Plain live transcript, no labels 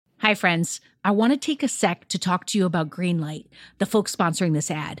Hi, friends. I want to take a sec to talk to you about Greenlight, the folks sponsoring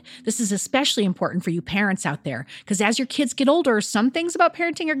this ad. This is especially important for you parents out there, because as your kids get older, some things about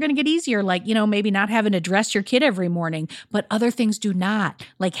parenting are going to get easier, like, maybe not having to dress your kid every morning, but other things do not,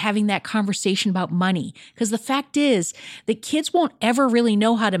 like having that conversation about money. Because the fact is that kids won't ever really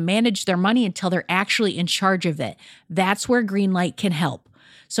know how to manage their money until they're actually in charge of it. That's where Greenlight can help.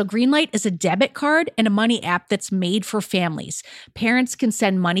 So Greenlight is a debit card and a money app that's made for families. Parents can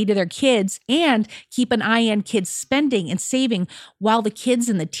send money to their kids and keep an eye on kids' spending and saving, while the kids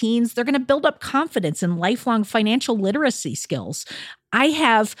and the teens, they're going to build up confidence and lifelong financial literacy skills. I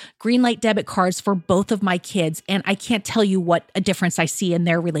have Greenlight debit cards for both of my kids, and I can't tell you what a difference I see in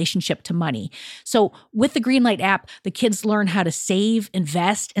their relationship to money. So with the Greenlight app, the kids learn how to save,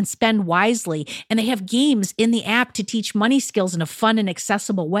 invest, and spend wisely, and they have games in the app to teach money skills in a fun and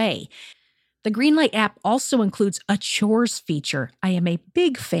accessible way. The Greenlight app also includes a chores feature. I am a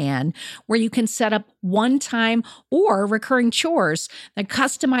big fan, where you can set up one-time or recurring chores that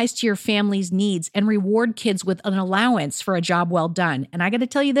customize to your family's needs and reward kids with an allowance for a job well done. And I got to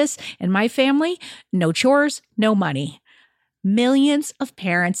tell you this, in my family, no chores, no money. Millions of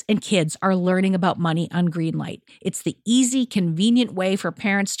parents and kids are learning about money on Greenlight. It's the easy, convenient way for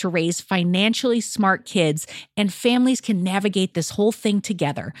parents to raise financially smart kids, and families can navigate this whole thing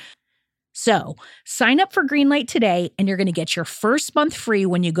together. So sign up for Greenlight today, and you're going to get your first month free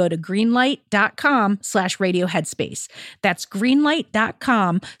when you go to greenlight.com/radioheadspace. That's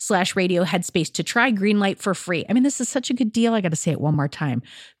greenlight.com/radioheadspace to try Greenlight for free. I mean, this is such a good deal. I got to say it one more time.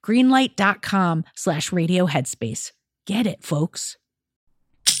 Greenlight.com/radioheadspace. Get it, folks.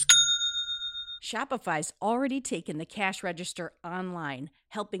 Shopify's already taken the cash register online,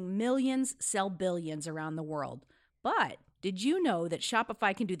 helping millions sell billions around the world. But did you know that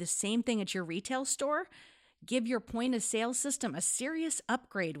Shopify can do the same thing at your retail store? Give your point of sale system a serious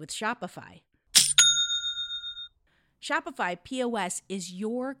upgrade with Shopify. Shopify POS is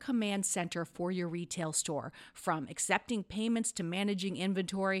your command center for your retail store. From accepting payments to managing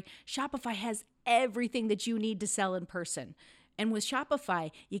inventory, Shopify has everything that you need to sell in person. And with Shopify,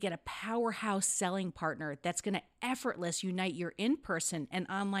 you get a powerhouse selling partner that's going to effortlessly unite your in-person and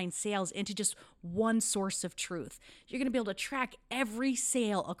online sales into just one source of truth. You're going to be able to track every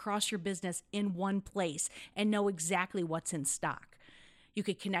sale across your business in one place and know exactly what's in stock. You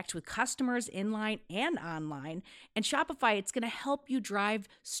could connect with customers inline and online. And Shopify, it's going to help you drive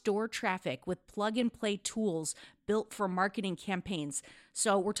store traffic with plug-and-play tools built for marketing campaigns.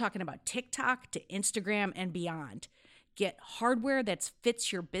 So we're talking about TikTok to Instagram and beyond. Get hardware that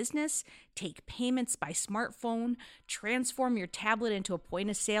fits your business, take payments by smartphone, transform your tablet into a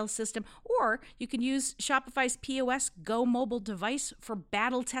point-of-sale system, or you can use Shopify's POS Go mobile device for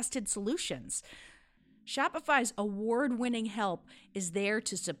battle-tested solutions. Shopify's award-winning help is there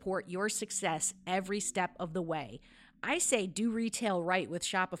to support your success every step of the way. I say do retail right with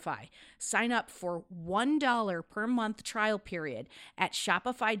Shopify. Sign up for $1 per month trial period at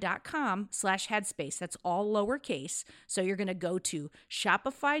shopify.com/headspace. That's all lowercase. So you're going to go to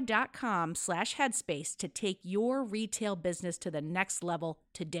shopify.com/headspace to take your retail business to the next level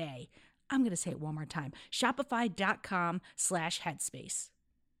today. I'm going to say it one more time. Shopify.com/headspace.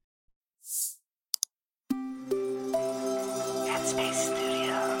 Headspace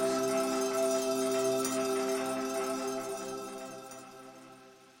Studios.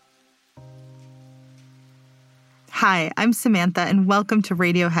 Hi, I'm Samantha, and welcome to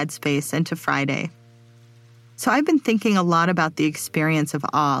Radio Headspace and to Friday. So I've been thinking a lot about the experience of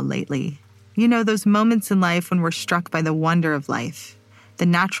awe lately. You know, those moments in life when we're struck by the wonder of life, the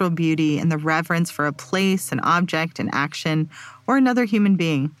natural beauty and the reverence for a place, an object, an action, or another human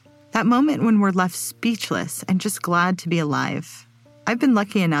being. That moment when we're left speechless and just glad to be alive. I've been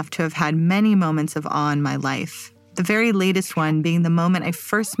lucky enough to have had many moments of awe in my life, the very latest one being the moment I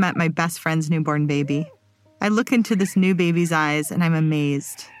first met my best friend's newborn baby. I look into this new baby's eyes and I'm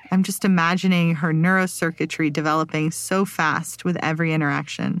amazed. I'm just imagining her neurocircuitry developing so fast with every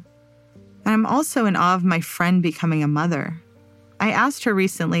interaction. And I'm also in awe of my friend becoming a mother. I asked her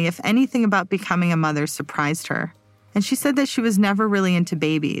recently if anything about becoming a mother surprised her. And she said that she was never really into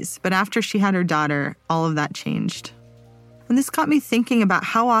babies, but after she had her daughter, all of that changed. And this got me thinking about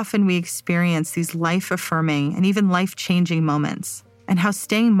how often we experience these life-affirming and even life-changing moments, and how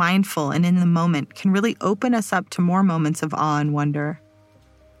staying mindful and in the moment can really open us up to more moments of awe and wonder.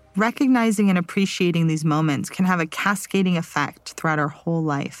 Recognizing and appreciating these moments can have a cascading effect throughout our whole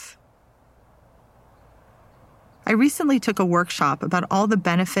life. I recently took a workshop about all the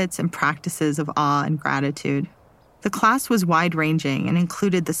benefits and practices of awe and gratitude. The class was wide-ranging and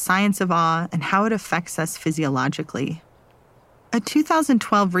included the science of awe and how it affects us physiologically. A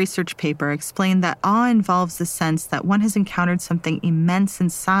 2012 research paper explained that awe involves the sense that one has encountered something immense in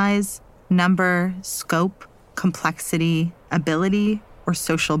size, number, scope, complexity, ability, or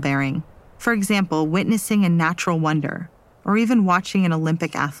social bearing. For example, witnessing a natural wonder, or even watching an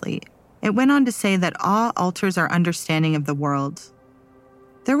Olympic athlete. It went on to say that awe alters our understanding of the world.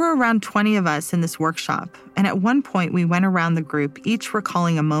 There were around 20 of us in this workshop, and at one point we went around the group, each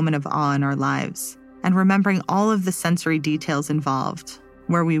recalling a moment of awe in our lives, and remembering all of the sensory details involved,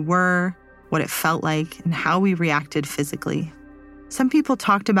 where we were, what it felt like, and how we reacted physically. Some people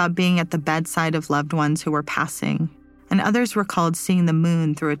talked about being at the bedside of loved ones who were passing, and others recalled seeing the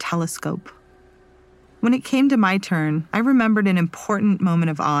moon through a telescope. When it came to my turn, I remembered an important moment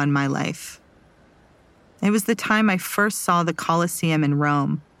of awe in my life. It was the time I first saw the Colosseum in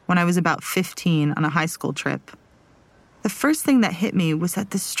Rome when I was about 15 on a high school trip. The first thing that hit me was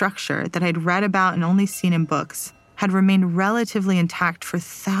that the structure that I'd read about and only seen in books had remained relatively intact for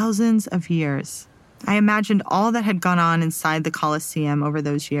thousands of years. I imagined all that had gone on inside the Colosseum over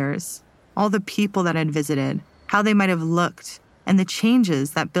those years, all the people that I'd visited, how they might have looked, and the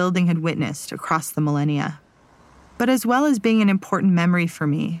changes that building had witnessed across the millennia. But as well as being an important memory for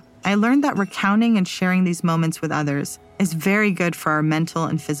me, I learned that recounting and sharing these moments with others is very good for our mental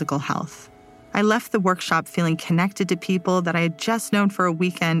and physical health. I left the workshop feeling connected to people that I had just known for a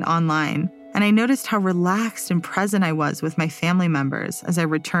weekend online, and I noticed how relaxed and present I was with my family members as I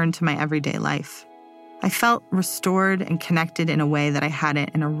returned to my everyday life. I felt restored and connected in a way that I hadn't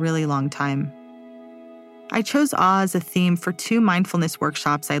in a really long time. I chose awe as a theme for 2 mindfulness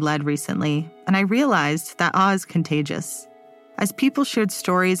workshops I led recently, and I realized that awe is contagious. As people shared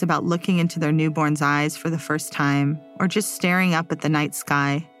stories about looking into their newborn's eyes for the first time, or just staring up at the night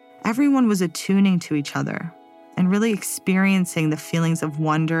sky, everyone was attuning to each other and really experiencing the feelings of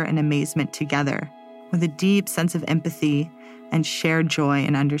wonder and amazement together, with a deep sense of empathy and shared joy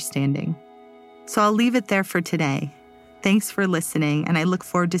and understanding. So I'll leave it there for today. Thanks for listening, and I look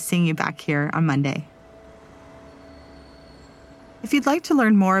forward to seeing you back here on Monday. If you'd like to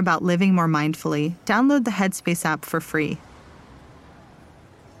learn more about living more mindfully, download the Headspace app for free.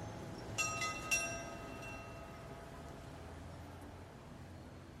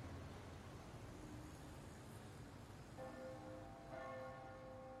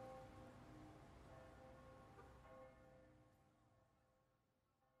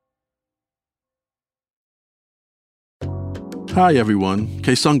 Hi everyone,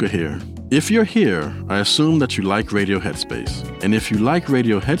 Kesunga here. If you're here, I assume that you like Radio Headspace. And if you like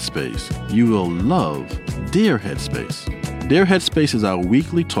Radio Headspace, you will love Dear Headspace. Dear Headspace is our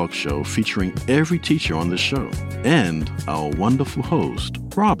weekly talk show featuring every teacher on the show and our wonderful host,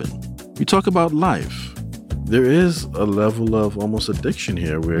 Robin. We talk about life. There is a level of almost addiction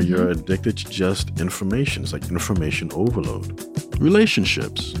here where you're addicted to just information. It's like information overload.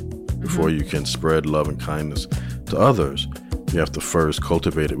 Relationships. Before you can spread love and kindness to others, you have to first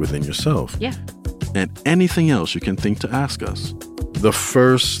cultivate it within yourself. Yeah. And anything else you can think to ask us. The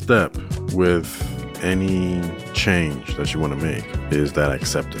first step with any change that you want to make is that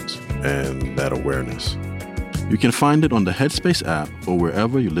acceptance and that awareness. You can find it on the Headspace app or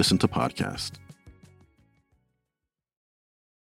wherever you listen to podcasts.